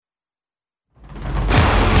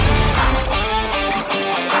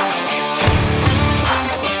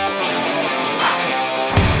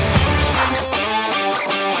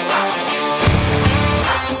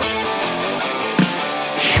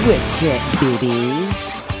What's up,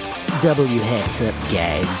 babies? Heads up,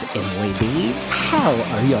 guys and ladies. How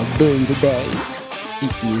are y'all doing today?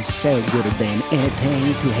 It is so good and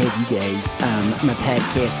entertaining to have you guys on my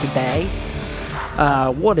podcast today.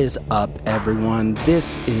 What is up, everyone?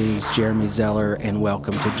 This is Jeremy Zeller, and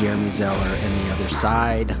welcome to Jeremy Zeller and the Other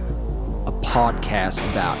Side, a podcast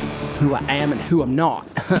about who I am and who I'm not.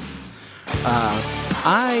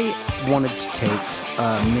 I wanted to take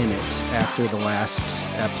a minute after the last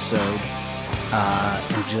episode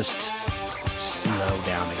and just slow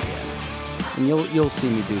down again. And you'll see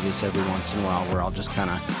me do this every once in a while, where I'll just kind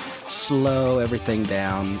of slow everything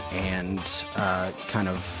down and kind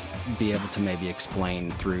of be able to maybe explain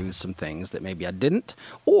through some things that maybe I didn't,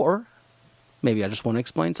 or maybe I just want to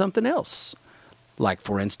explain something else. Like,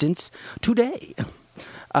 for instance, today.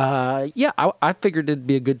 I figured it'd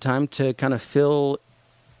be a good time to kind of fill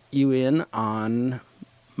you in on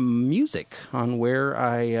music, on where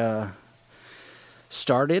I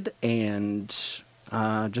started, and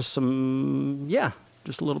just a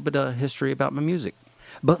little bit of history about my music.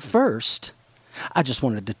 But first, I just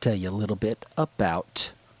wanted to tell you a little bit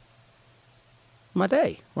about my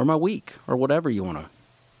day, or my week, or whatever you want to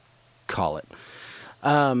call it.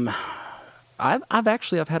 I've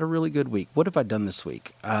had a really good week. What have I done this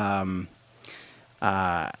week?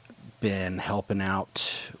 Been helping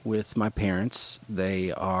out with my parents.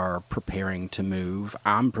 They are preparing to move.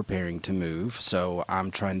 I'm preparing to move, so I'm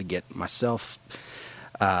trying to get myself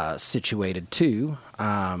situated too.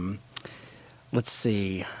 Let's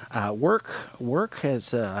see. Work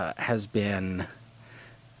has been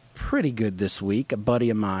pretty good this week. A buddy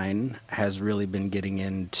of mine has really been getting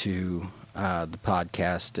into the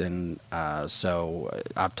podcast, and so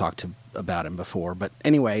I've talked about him before. But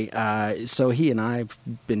anyway, so he and I have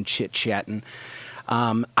been chit-chatting.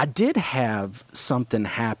 I did have something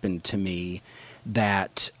happen to me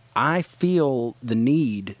that I feel the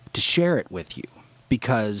need to share it with you,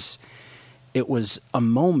 because it was a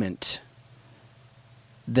moment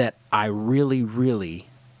that I really, really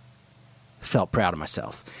felt proud of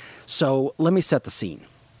myself. So let me set the scene.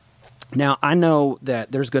 Now, I know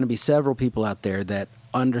that there's going to be several people out there that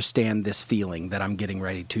understand this feeling that I'm getting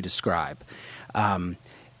ready to describe.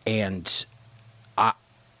 It's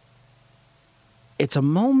a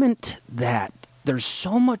moment that there's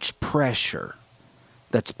so much pressure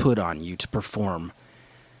that's put on you to perform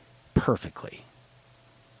perfectly.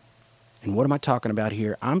 And what am I talking about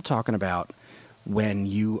here? I'm talking about when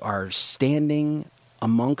you are standing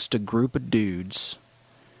amongst a group of dudes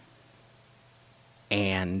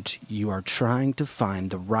and you are trying to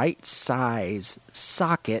find the right size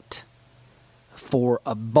socket for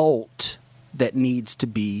a bolt that needs to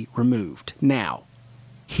be removed. Now,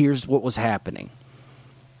 here's what was happening.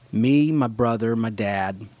 Me, my brother, my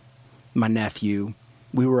dad, my nephew,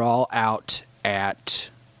 we were all out at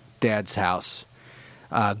Dad's house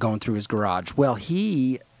going through his garage. Well,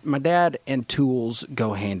 my dad and tools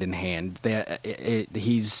go hand in hand.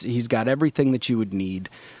 He's got everything that you would need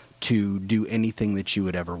to do anything that you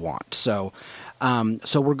would ever want. So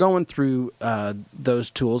we're going through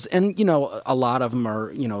those tools, and a lot of them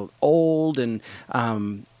are old and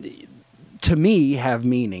to me have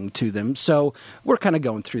meaning to them. So we're kind of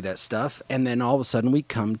going through that stuff, and then all of a sudden we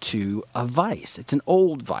come to a vise. It's an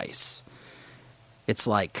old vise. It's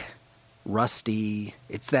like rusty.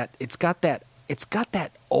 It's got that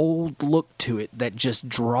old look to it that just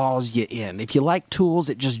draws you in. If you like tools,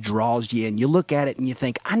 it just draws you in. You look at it and you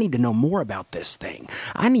think, I need to know more about this thing.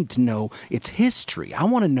 I need to know its history. I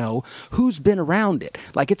want to know who's been around it.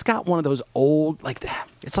 Like, it's got one of those old,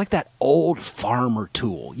 it's like that old farmer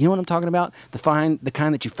tool. You know what I'm talking about? The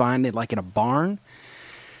kind that you find in a barn.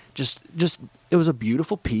 Just it was a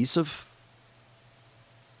beautiful piece of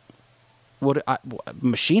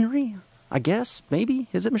machinery, I guess. Maybe.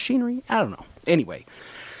 Is it machinery? I don't know. Anyway,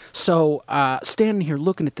 so standing here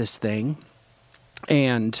looking at this thing,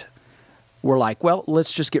 and we're like, well,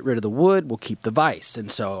 let's just get rid of the wood. We'll keep the vise.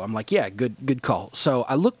 And so I'm like, yeah, good call. So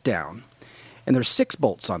I look down, and there's 6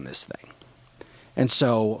 bolts on this thing. And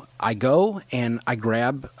so I go and I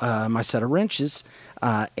grab my set of wrenches,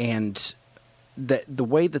 and the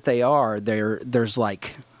way that they are, there's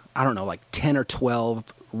 10 or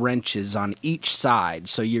 12 wrenches on each side.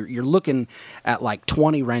 So you're looking at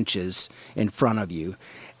 20 wrenches in front of you,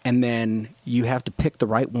 and then you have to pick the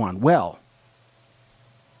right one. Well,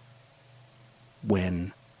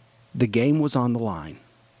 when the game was on the line,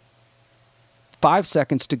 5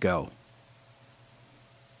 seconds to go,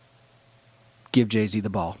 give JZ the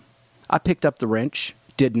ball. I picked up the wrench,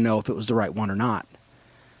 didn't know if it was the right one or not.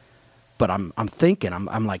 But I'm thinking,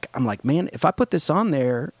 I'm like, man, if I put this on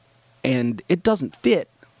there and it doesn't fit,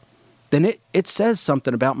 then it says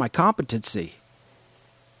something about my competency.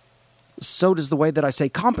 So does the way that I say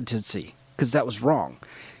competency, because that was wrong.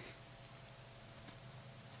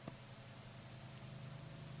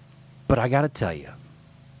 But I got to tell you,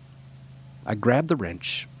 I grab the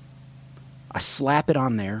wrench, I slap it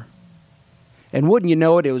on there, and wouldn't you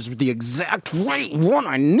know it, it was the exact right one.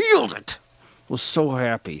 I nailed it. I was so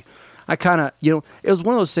happy. I kind of, it was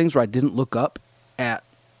one of those things where I didn't look up at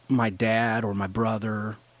my dad or my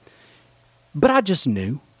brother, but I just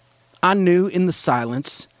knew. I knew in the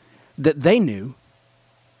silence that they knew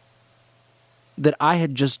that I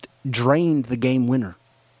had just drained the game winner.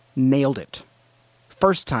 Nailed it.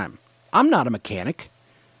 First time. I'm not a mechanic.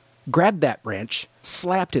 Grabbed that wrench,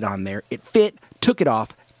 slapped it on there. It fit, took it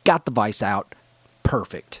off, got the vise out.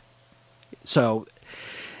 Perfect. So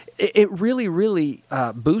it really, really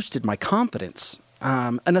boosted my confidence,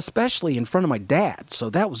 and especially in front of my dad. So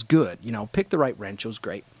that was good. Picked the right wrench. It was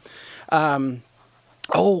great.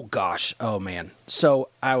 Oh, gosh. Oh, man. So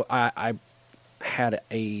I had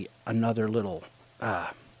another little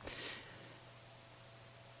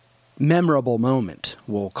memorable moment,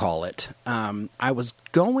 we'll call it. I was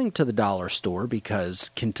going to the dollar store because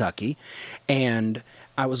Kentucky, and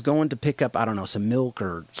I was going to pick up, I don't know, some milk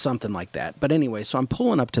or something like that. But anyway, so I'm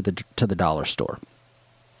pulling up to the dollar store,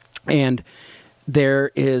 and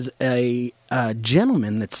there is a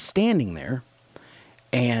gentleman that's standing there,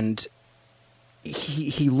 and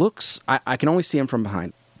he looks, I can only see him from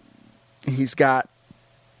behind. He's got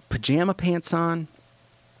pajama pants on.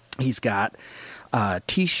 He's got a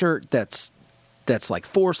T-shirt that's like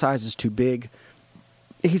 4 sizes too big.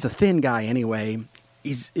 He's a thin guy anyway.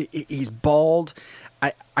 He's bald.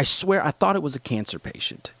 I swear I thought it was a cancer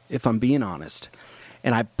patient, if I'm being honest.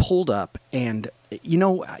 And I pulled up, and you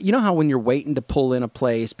know how when you're waiting to pull in a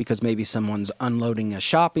place because maybe someone's unloading a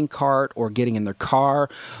shopping cart or getting in their car,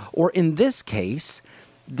 or in this case,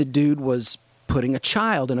 the dude was putting a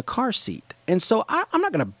child in a car seat. And so I'm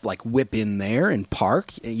not going to like whip in there and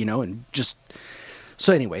park, and just...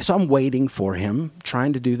 So anyway, so I'm waiting for him,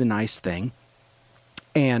 trying to do the nice thing.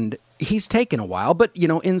 And he's taking a while, but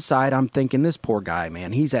inside I'm thinking, this poor guy,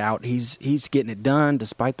 man, he's out. He's getting it done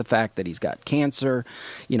despite the fact that he's got cancer.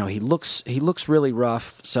 He looks really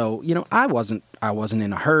rough. So, I wasn't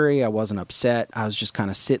in a hurry. I wasn't upset. I was just kind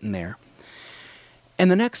of sitting there. And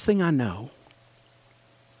the next thing I know,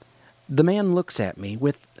 the man looks at me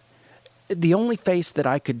with the only face that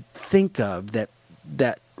I could think of that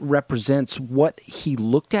represents what he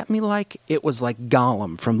looked at me like. It was like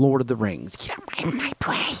Gollum from Lord of the Rings. My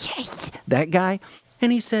precious. That guy.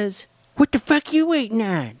 And he says, "What the fuck you waiting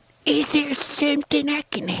on? Is there something I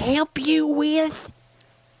can help you with?"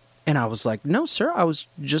 And I was like, "No, sir. I was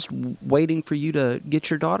just waiting for you to get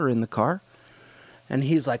your daughter in the car." And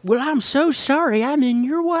he's like, "Well, I'm so sorry. I'm in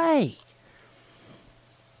your way."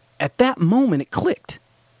 At that moment, it clicked.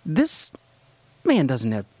 This man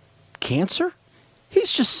doesn't have cancer.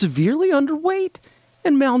 He's just severely underweight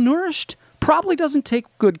and malnourished. Probably doesn't take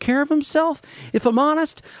good care of himself. If I'm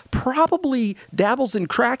honest, probably dabbles in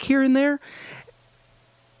crack here and there.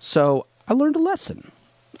 So I learned a lesson.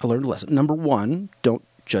 Number 1, don't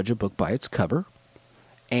judge a book by its cover.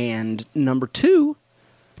 And number 2,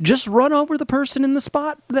 just run over the person in the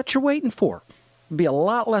spot that you're waiting for. It'd be a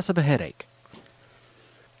lot less of a headache.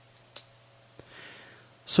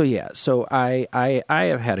 So yeah, so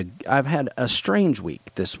I've had a strange week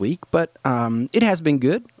this week, but it has been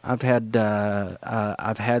good. I've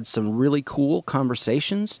had some really cool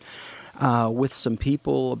conversations with some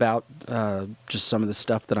people about just some of the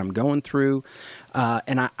stuff that I'm going through,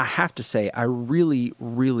 and I have to say I really,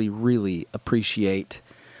 really, really appreciate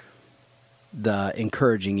the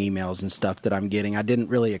encouraging emails and stuff that I'm getting. I didn't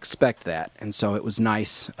really expect that, and so it was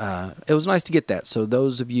nice. It was nice to get that. So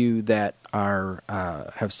those of you that are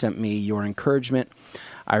have sent me your encouragement,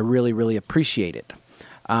 I really, really appreciate it.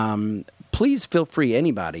 Please feel free,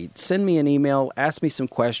 anybody, send me an email, ask me some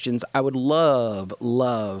questions. I would love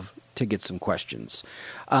to get some questions.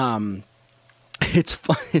 It's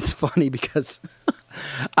funny because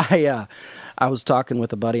I was talking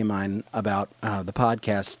with a buddy of mine about the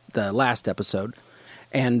podcast, the last episode,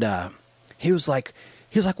 and he was like,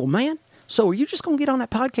 "Well, man, so are you just gonna get on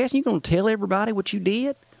that podcast and you're gonna tell everybody what you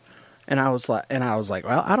did?" And I was like,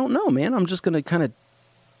 "Well, I don't know, man. I'm just gonna kind of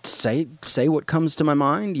say what comes to my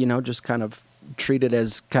mind, just kind of treat it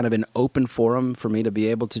as kind of an open forum for me to be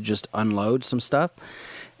able to just unload some stuff."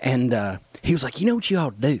 And he was like, "You know what you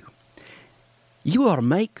ought to do? You ought to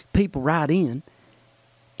make people write in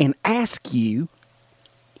and ask you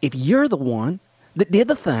if you're the one that did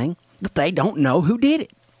the thing that they don't know who did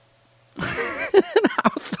it." And I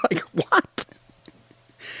was like, "What?"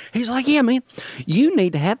 He's like, yeah, man, you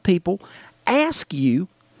need to have people ask you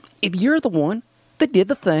if you're the one that did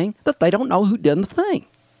the thing that they don't know who did the thing.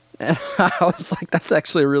 And I was like, that's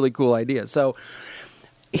actually a really cool idea. So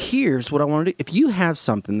here's what I want to do. If you have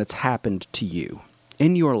something that's happened to you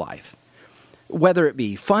in your life, whether it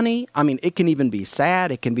be funny, I mean, it can even be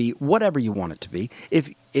sad, it can be whatever you want it to be.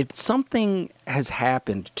 If something has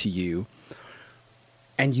happened to you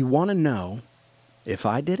and you want to know if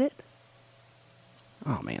I did it,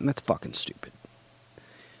 oh man, that's fucking stupid.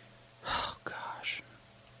 Oh gosh.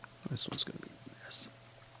 This one's going to be a mess.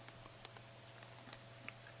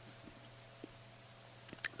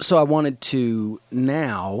 So I wanted to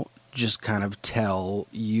now just kind of tell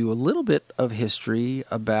you a little bit of history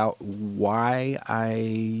about why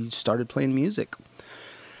I started playing music.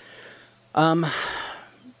 Well,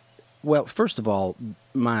 first of all,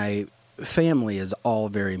 my family is all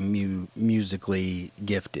very musically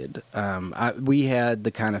gifted. We had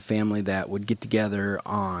the kind of family that would get together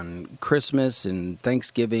on Christmas and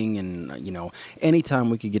Thanksgiving, and anytime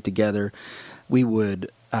we could get together, we would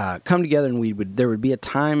come together, and there would be a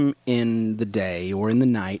time in the day or in the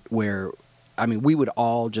night where, we would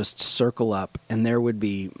all just circle up, and there would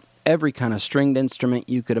be every kind of stringed instrument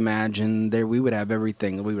you could imagine. There we would have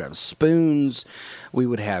everything. We would have spoons, we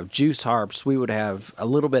would have juice harps, we would have a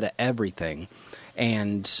little bit of everything.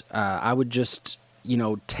 And I would just,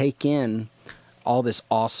 take in all this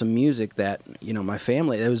awesome music that, my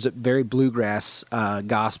family, it was very bluegrass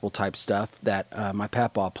gospel type stuff that my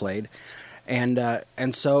papa played. And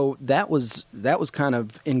so that was kind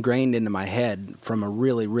of ingrained into my head from a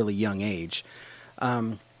really, really young age.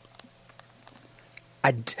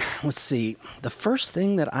 Let's see. The first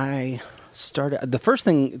instrument that I started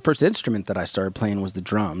playing was the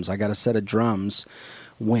drums. I got a set of drums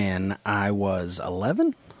when I was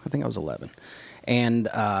 11. I think I was 11, and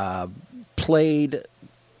played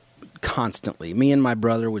constantly. Me and my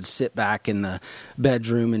brother would sit back in the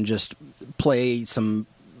bedroom and just play some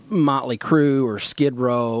Motley Crue or Skid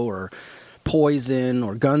Row or Poison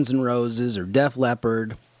or Guns N' Roses or Def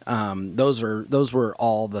Leppard. Those were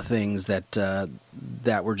all the things that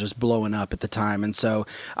were just blowing up at the time, and so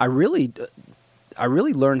I really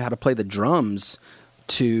learned how to play the drums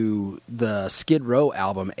to the Skid Row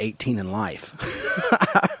album 18 in Life.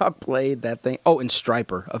 I played that thing. Oh, and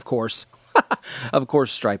Striper, of course. Of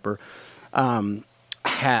course, Striper. Here, I'm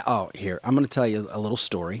going to tell you a little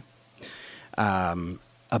story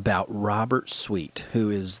about Robert Sweet, who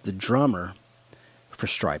is the drummer for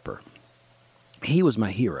Striper. He was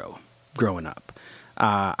my hero growing up.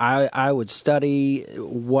 I would study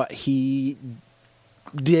what he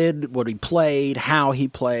did, what he played, how he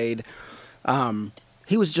played.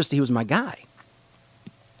 He was my guy.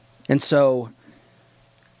 And so,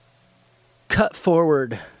 cut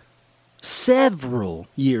forward several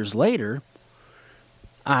years later,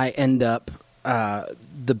 I end up,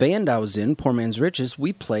 the band I was in, Poor Man's Riches,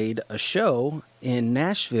 we played a show in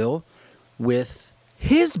Nashville with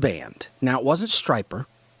his band. Now, it wasn't Striper.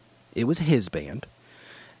 It was his band.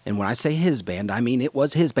 And when I say his band, I mean it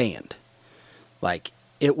was his band. Like,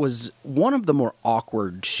 it was one of the more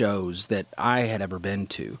awkward shows that I had ever been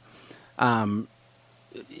to.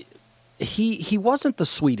 He wasn't the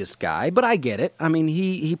sweetest guy, but I get it. I mean,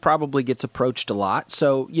 he probably gets approached a lot.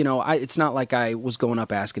 So, it's not like I was going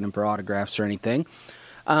up asking him for autographs or anything.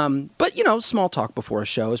 But, small talk before a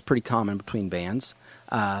show is pretty common between bands.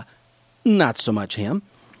 Not so much him.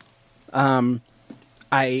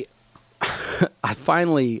 I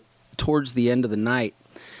finally, towards the end of the night,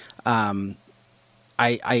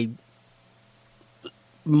 I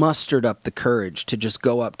mustered up the courage to just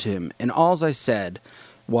go up to him. And all I said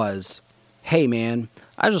was, "Hey, man,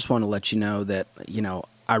 I just want to let you know that,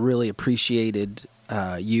 I really appreciated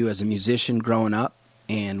you as a musician growing up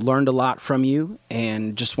and learned a lot from you.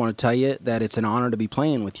 And just want to tell you that it's an honor to be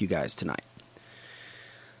playing with you guys tonight."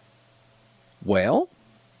 Well,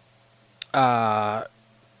 I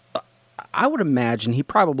would imagine he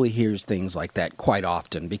probably hears things like that quite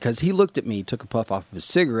often, because he looked at me, took a puff off of his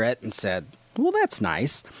cigarette, and said, "Well, that's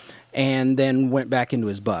nice," and then went back into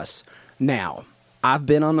his bus. Now, I've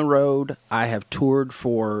been on the road. I have toured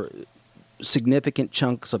for significant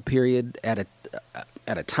chunks of period at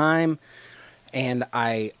a time, and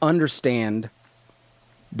I understand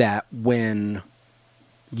that when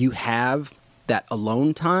you have that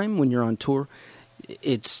alone time when you're on tour,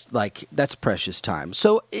 it's like, that's precious time.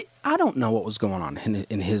 So I don't know what was going on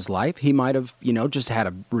in his life. He might have, just had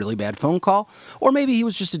a really bad phone call, or maybe he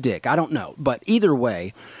was just a dick. I don't know. But either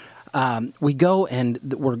way, we go and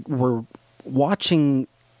we're watching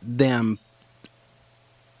them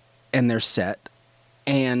and their set,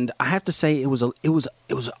 and I have to say it was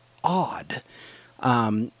odd.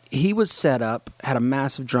 He was set up, had a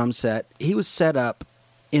massive drum set. He was set up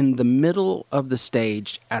in the middle of the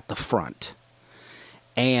stage at the front.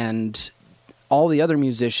 And all the other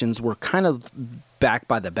musicians were kind of back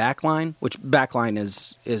by the back line, which back line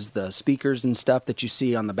is the speakers and stuff that you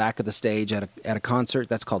see on the back of the stage at a concert.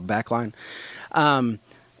 That's called back line.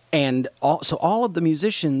 And all of the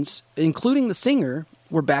musicians, including the singer,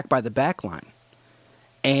 were back by the back line.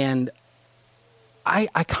 And I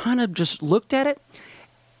kind of just looked at it.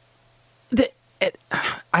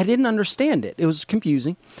 I didn't understand it. It was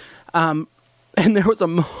confusing. And there was a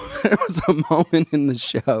moment in the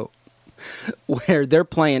show where they're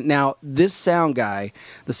playing. Now, this sound guy,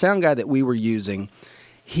 the sound guy that we were using,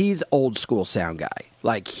 he's old school sound guy.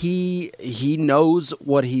 Like, he knows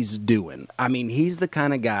what he's doing. I mean, he's the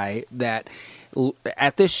kind of guy that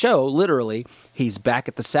at this show, literally, he's back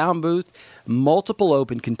at the sound booth, multiple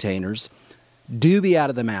open containers, doobie out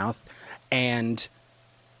of the mouth, and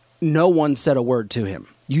no one said a word to him.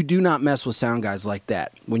 You do not mess with sound guys like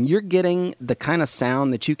that. When you're getting the kind of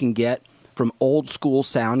sound that you can get from old school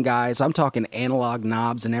sound guys, I'm talking analog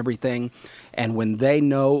knobs and everything, and when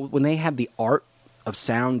they have the art of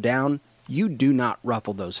sound down, you do not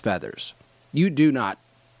ruffle those feathers. You do not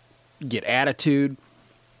get attitude.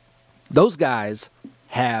 Those guys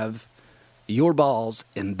have your balls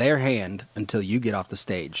in their hand until you get off the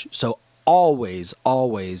stage. So always,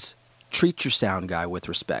 always treat your sound guy with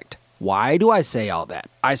respect. Why do I say all that?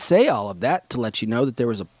 I say all of that to let you know that there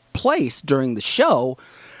was a place during the show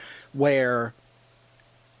where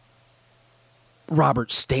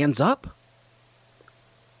Robert stands up,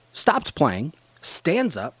 stops playing,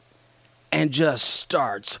 stands up, and just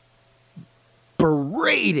starts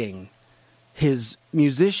berating his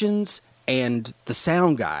musicians and the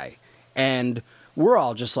sound guy. And we're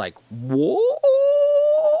all just like, whoa.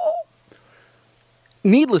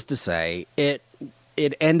 Needless to say, it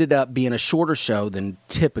ended up being a shorter show than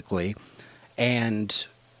typically, and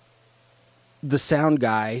the sound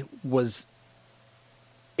guy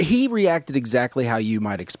he reacted exactly how you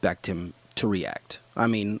might expect him to react. I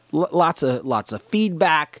mean, lots of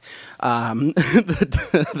feedback.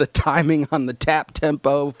 The timing on the tap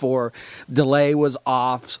tempo for delay was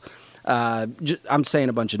off. I'm saying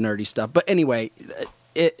a bunch of nerdy stuff, but anyway,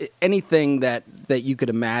 anything that you could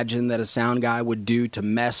imagine that a sound guy would do to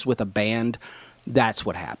mess with a band, that's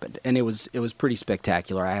what happened. And it was pretty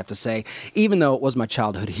spectacular, I have to say, even though it was my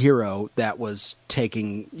childhood hero that was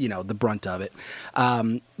taking, the brunt of it.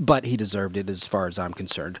 But he deserved it as far as I'm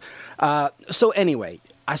concerned. So anyway,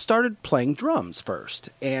 I started playing drums first.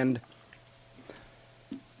 And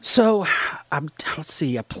so let's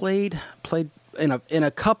see, I played in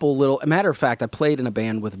a couple little, matter of fact, I played in a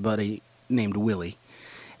band with a buddy named Willie.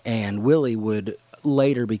 And Willie would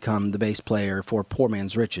later become the bass player for Poor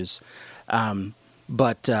Man's Riches. I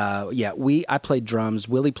played drums.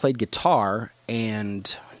 Willie played guitar,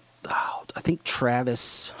 and I think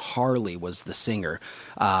Travis Harley was the singer.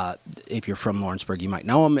 If you're from Lawrenceburg, you might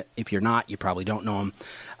know him. If you're not, you probably don't know him.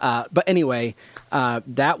 But anyway,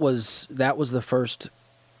 that was the first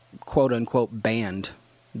quote unquote band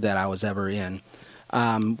that I was ever in.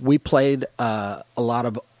 We played a lot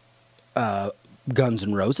of Guns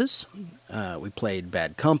N' Roses. We played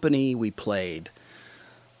Bad Company. We played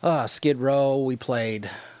Skid Row. We played,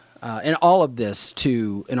 and all of this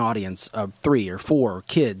to an audience of 3 or 4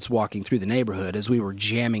 kids walking through the neighborhood as we were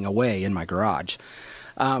jamming away in my garage.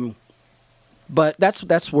 But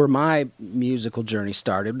that's where my musical journey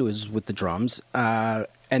started, was with the drums. And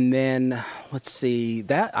then, let's see,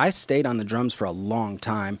 that I stayed on the drums for a long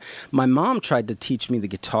time. My mom tried to teach me the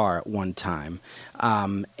guitar at one time,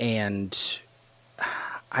 and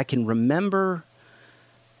I can remember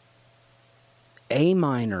A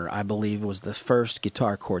minor, I believe, was the first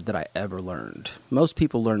guitar chord that I ever learned. Most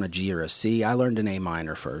people learn a G or a C. I learned an A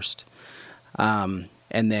minor first. And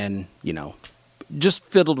then, just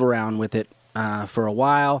fiddled around with it for a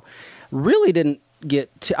while. Really didn't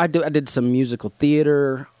get to, I did some musical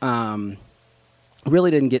theater.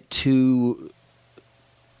 Really didn't get too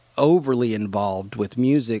overly involved with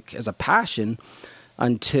music as a passion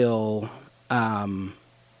until,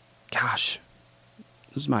 it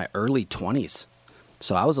was my early 20s.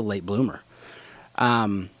 So I was a late bloomer.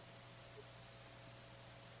 Early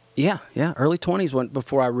 20s went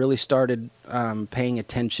before I really started paying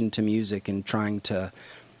attention to music and trying to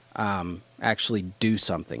actually do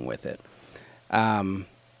something with it.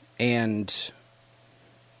 And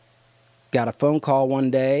got a phone call one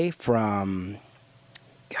day from,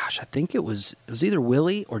 I think it was either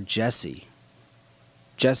Willie or Jesse.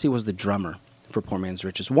 Jesse was the drummer for Poor Man's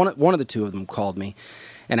Riches. One of the two of them called me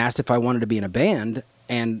and asked if I wanted to be in a band.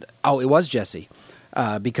 and it was Jesse.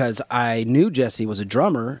 Because I knew Jesse was a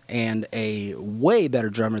drummer and a way better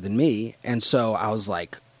drummer than me. And so I was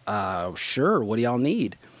like, sure, what do y'all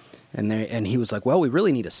need? And he was like, well, we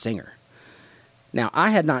really need a singer. Now,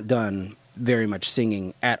 I had not done very much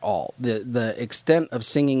singing at all. The extent of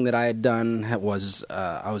singing that I had done was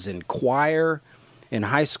I was in choir in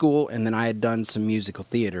high school, and then I had done some musical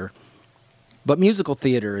theater. But musical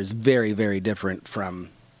theater is very, very different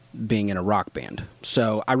from being in a rock band.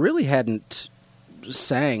 So I really hadn't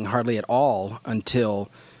sang hardly at all until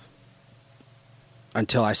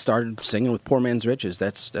I started singing with Poor Man's Riches.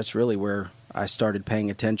 That's really where I started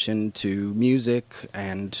paying attention to music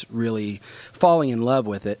and really falling in love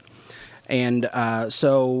with it. And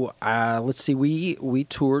so let's see, we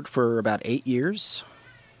toured for about 8 years,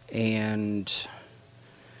 and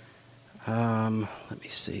let me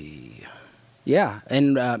see. Yeah,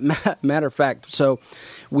 and matter of fact, so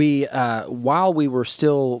we while we were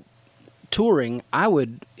still touring, I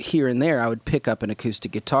would here and there I would pick up an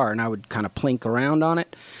acoustic guitar and I would kind of plink around on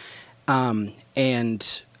it.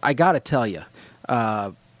 And I got to tell you,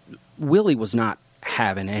 Willie was not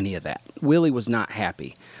having any of that. Willie was not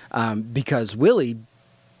happy because Willie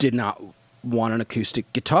did not want an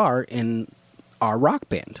acoustic guitar in our rock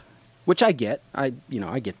band, which I get. I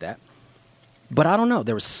get that. But I don't know.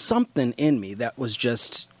 There was something in me that was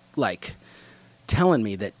just like telling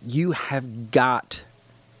me that you have got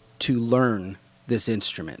to learn this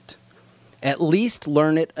instrument. At least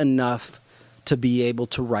learn it enough to be able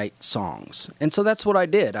to write songs. And so that's what I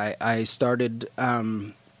did. I started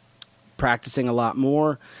practicing a lot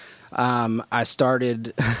more. I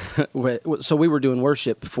started, so we were doing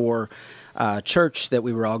worship for church that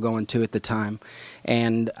we were all going to at the time.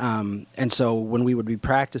 And so when we would be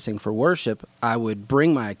practicing for worship, I would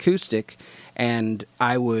bring my acoustic and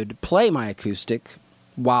I would play my acoustic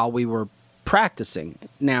while we were practicing.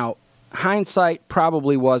 Now, hindsight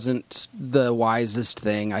probably wasn't the wisest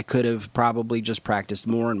thing. I could have probably just practiced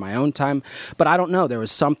more in my own time, but I don't know. There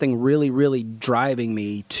was something really, really driving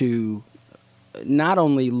me to not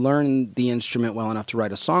only learn the instrument well enough to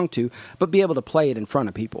write a song to, but be able to play it in front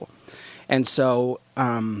of people. And so,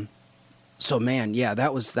 man, yeah,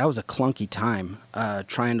 that was a clunky time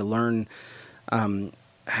trying to learn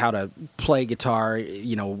how to play guitar,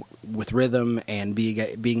 with rhythm and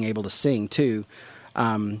being able to sing too.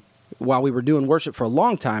 While we were doing worship for a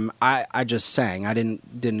long time, I just sang. I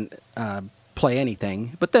didn't play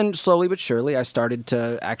anything. But then slowly but surely, I started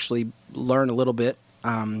to actually learn a little bit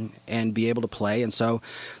and be able to play. And so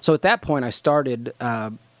at that point, I started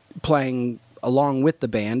playing along with the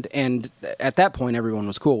band. And at that point, everyone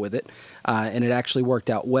was cool with it. And it actually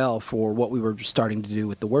worked out well for what we were starting to do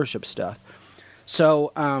with the worship stuff.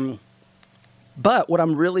 So, but what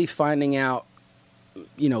I'm really finding out,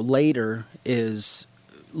 later is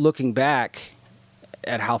looking back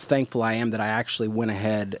at how thankful I am that I actually went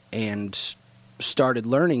ahead and started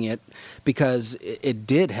learning it, because it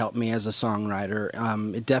did help me as a songwriter.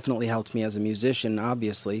 It definitely helped me as a musician,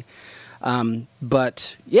 obviously.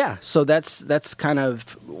 But yeah, so that's kind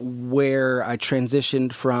of where I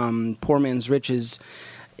transitioned from Poor Man's Riches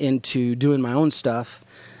into doing my own stuff,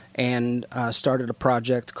 and started a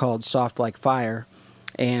project called Soft Like Fire.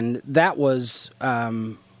 And that was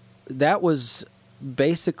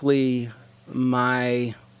basically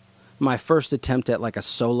my first attempt at like a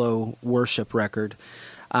solo worship record,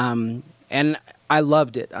 and I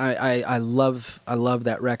loved it. I love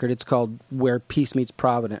that record. It's called Where Peace Meets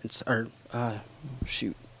Providence, or I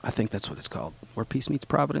think that's what it's called. Where Peace Meets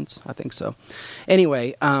Providence. I think so.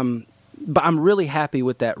 Anyway, but I'm really happy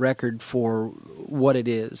with that record for what it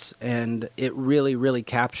is, and it really, really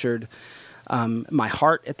captured my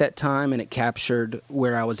heart at that time, and it captured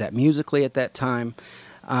where I was at musically at that time.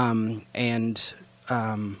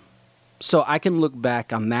 So I can look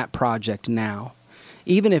back on that project now,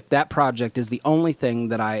 even if that project is the only thing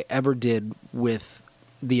that I ever did with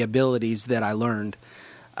the abilities that I learned.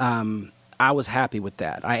 I was happy with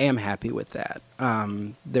that. I am happy with that.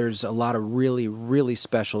 There's a lot of really, really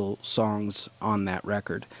special songs on that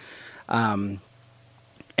record. And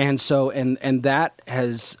that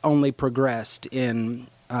has only progressed in,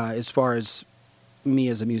 as far as me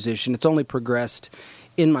as a musician, it's only progressed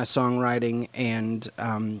in my songwriting and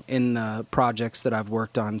in the projects that I've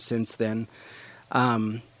worked on since then.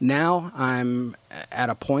 Now I'm at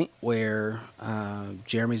a point where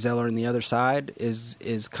Jeremy Zeller and the Other Side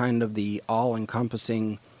is kind of the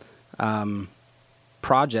all-encompassing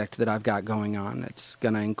project that I've got going on. It's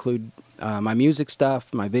going to include my music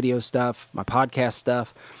stuff, my video stuff, my podcast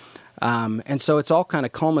stuff. And so it's all kind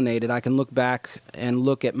of culminated. I can look back and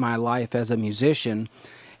look at my life as a musician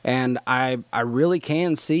And I really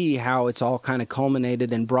can see how it's all kind of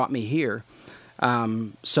culminated and brought me here.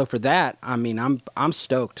 So for that, I mean, I'm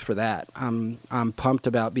stoked for that. I'm pumped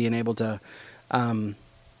about being able to,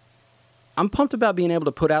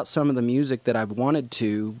 put out some of the music that I've wanted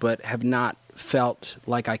to, but have not felt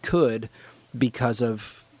like I could because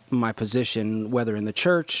of my position, whether in the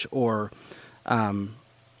church or,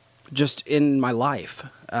 just in my life.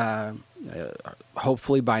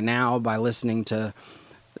 Hopefully by now, by listening to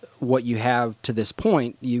what you have to this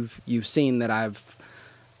point, you've seen that I've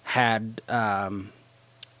had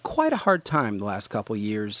quite a hard time the last couple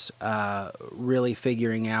years, really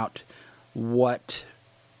figuring out what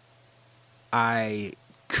I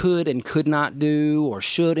could and could not do, or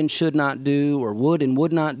should and should not do, or would and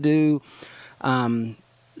would not do.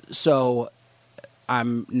 So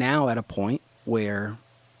I'm now at a point where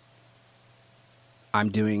I'm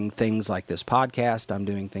doing things like this podcast. I'm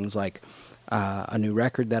doing things like a new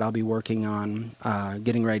record that I'll be working on,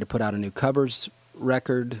 getting ready to put out a new covers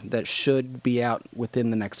record that should be out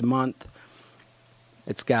within the next month.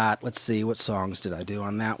 It's got, let's see, what songs did I do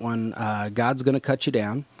on that one? God's Gonna Cut You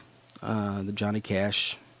Down, the Johnny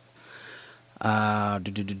Cash.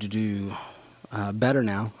 Better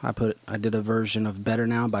Now. I did a version of Better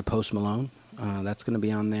Now by Post Malone. That's going to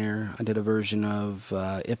be on there. I did a version of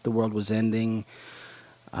If the World Was Ending.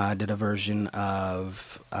 I did a version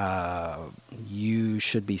of You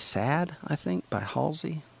Should Be Sad, I think, by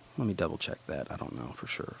Halsey. Let me double check that. I don't know for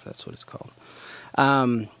sure if that's what it's called.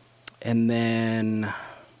 And then,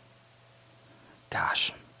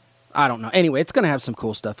 gosh, I don't know. Anyway, it's going to have some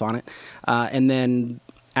cool stuff on it. And then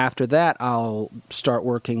after that, I'll start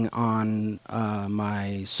working on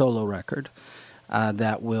my solo record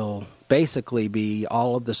that will basically be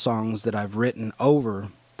all of the songs that I've written over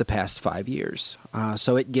the past 5 years.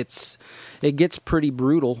 So it gets pretty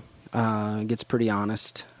brutal. It gets pretty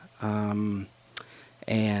honest.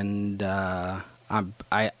 And I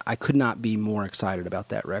could not be more excited about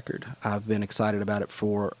that record. I've been excited about it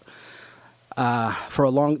for a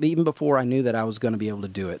long, even before I knew that I was going to be able to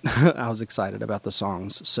do it. I was excited about the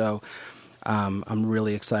songs. So I'm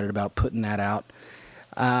really excited about putting that out.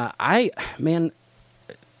 I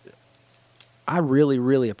really,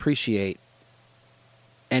 really appreciate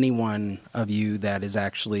any one of you that is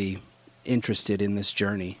actually interested in this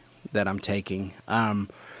journey that I'm taking.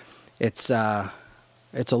 It's a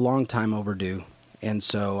long time overdue, and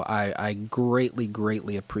so I greatly,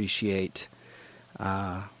 greatly appreciate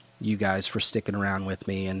you guys for sticking around with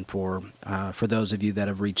me, and for those of you that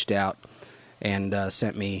have reached out and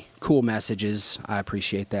sent me cool messages. I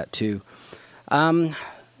appreciate that too. I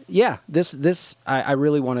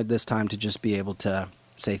really wanted this time to just be able to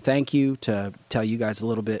say thank you, to tell you guys a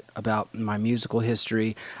little bit about my musical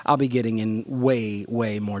history. I'll be getting in way,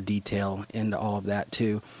 way more detail into all of that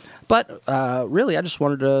too. But really, I just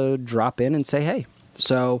wanted to drop in and say hey.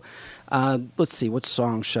 So let's see, what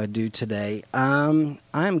song should I do today? I'm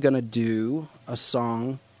going to do a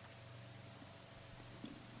song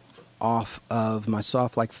off of my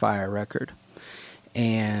Soft Like Fire record.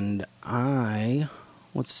 And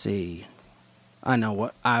let's see. I know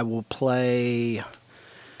what I will play.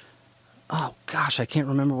 Oh, gosh, I can't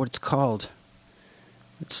remember what it's called.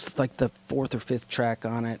 It's like the 4th or 5th track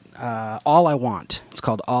on it. All I Want. It's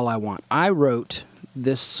called All I Want. I wrote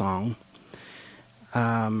this song.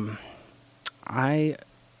 I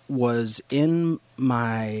was in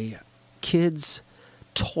my kids'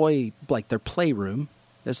 toy, like their playroom.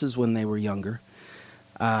 This is when they were younger.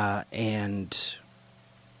 And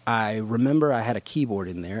I remember I had a keyboard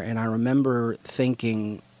in there, and I remember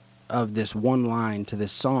thinking of this one line to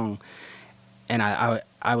this song, and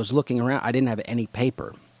I was looking around. I didn't have any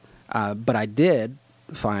paper, but I did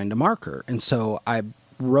find a marker, and so I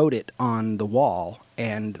wrote it on the wall,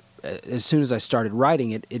 and as soon as I started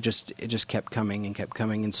writing it, it just kept coming and kept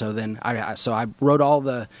coming, and so then I wrote all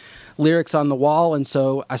the lyrics on the wall, and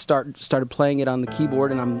so I started playing it on the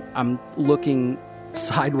keyboard, and I'm looking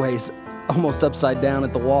sideways, almost upside down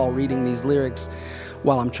at the wall, reading these lyrics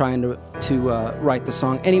while I'm trying to write the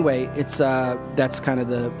song. Anyway, it's that's kind of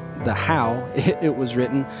the how it was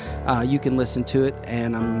written. You can listen to it,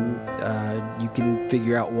 and you can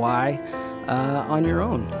figure out why on your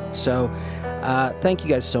own. So thank you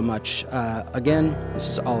guys so much. Again, this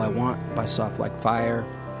is All I Want by Soft Like Fire.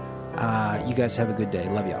 You guys have a good day.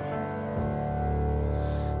 Love y'all.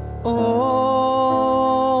 Oh,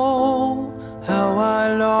 how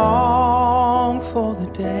I long for the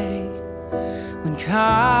day when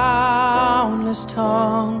countless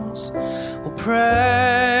tongues will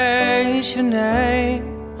praise your name,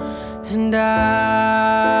 and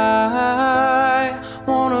I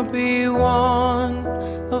wanna be one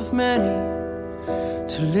of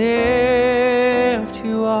lift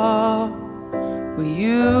you up where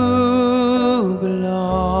you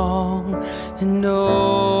belong, and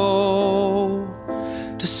oh,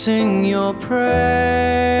 to sing your praise.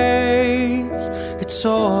 It's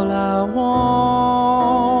all I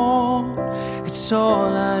want, it's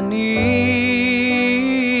all I need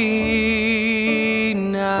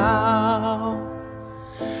now.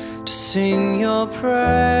 To sing your praise,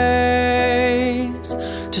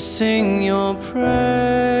 to sing your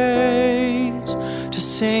praise, to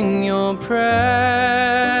sing your praises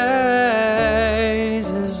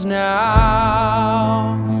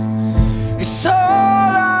now. It's all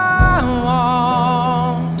I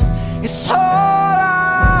want, it's all I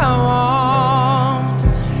want,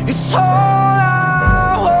 it's all I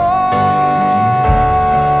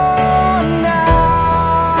want now.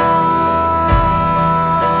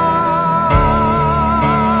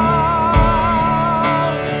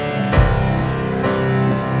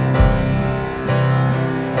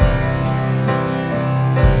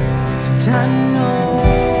 And I know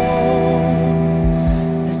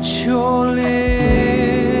that your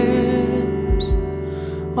lips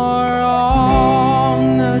are on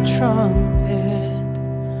the trumpet,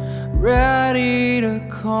 ready to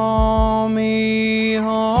call me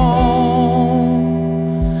home.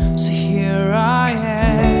 So here I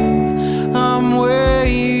am, I'm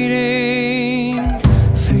waiting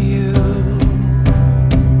for you.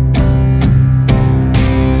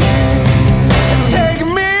 So take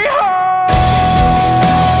me home,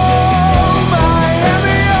 I am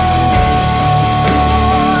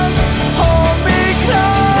yours. Hold me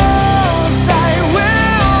close, I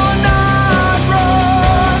will not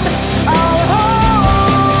run. I'll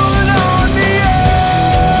hold on to you,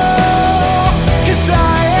 'cause I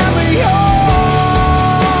am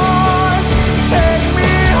yours. Take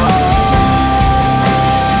me home,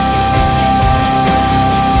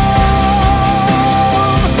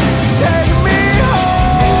 take me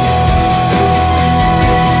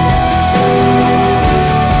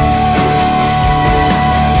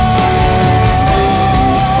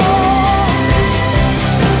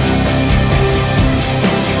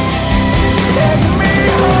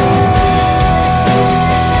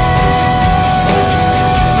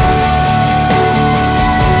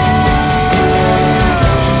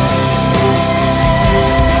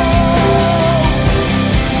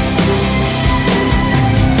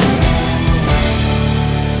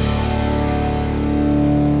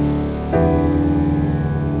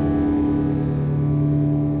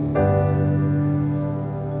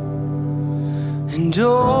and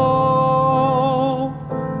oh,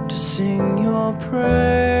 to sing your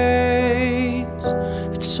praise.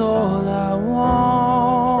 It's all I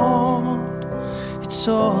want, it's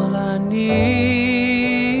all I need.